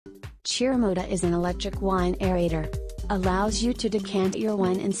Moda is an electric wine aerator. Allows you to decant your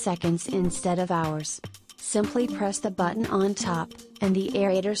wine in seconds instead of hours. Simply press the button on top, and the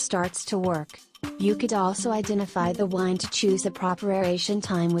aerator starts to work. You could also identify the wine to choose the proper aeration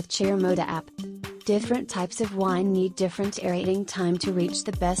time with Moda app. Different types of wine need different aerating time to reach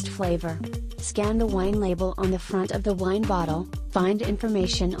the best flavor. Scan the wine label on the front of the wine bottle, find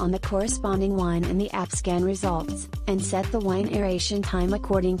information on the corresponding wine in the app scan results, and set the wine aeration time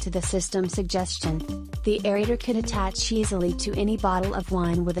according to the system suggestion. The aerator could attach easily to any bottle of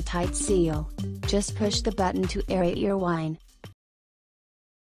wine with a tight seal. Just push the button to aerate your wine.